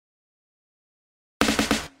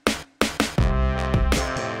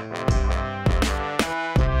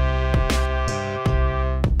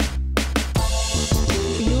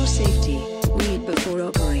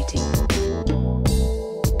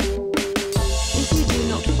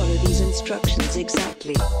instructions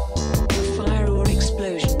exactly, a fire or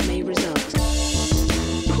explosion may result,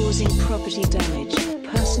 causing property damage,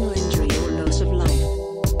 personal injury or loss of life.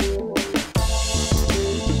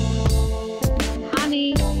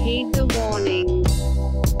 Honey, heed the warning.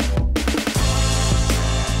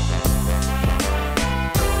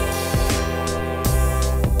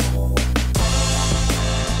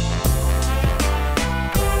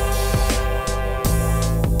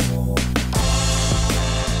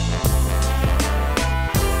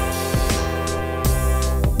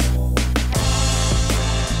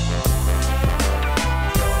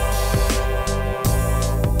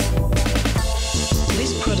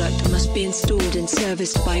 Be installed and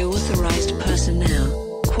serviced by authorized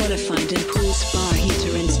personnel, qualified in pool spa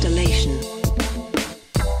heater installation.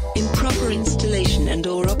 Improper installation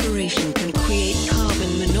and/or operation can create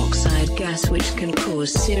carbon monoxide gas which can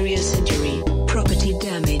cause serious injury, property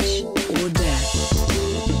damage, or death.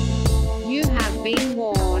 You have been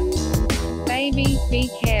warned. Baby, be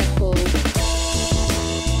careful.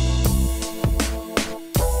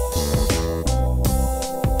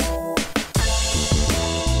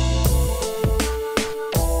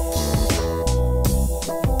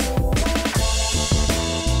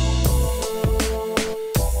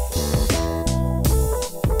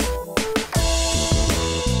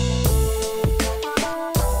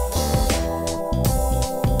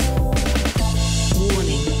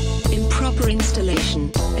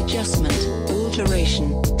 Installation, adjustment,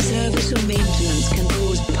 alteration, service or maintenance can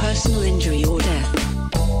cause personal injury or death.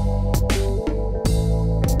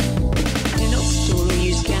 Do not store or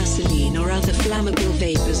use gasoline or other flammable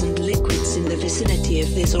vapors and liquids in the vicinity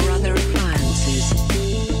of this or other appliances.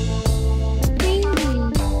 Baby,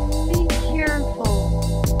 be careful.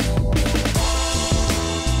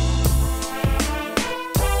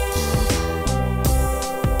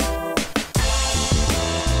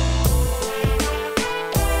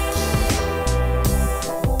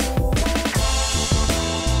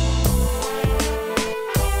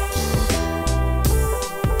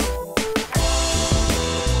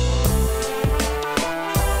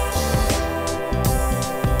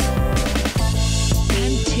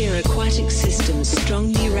 Aquatic Systems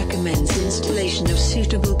strongly recommends installation of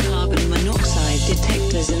suitable carbon monoxide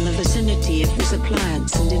detectors in the vicinity of this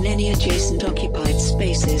appliance and in any adjacent occupation.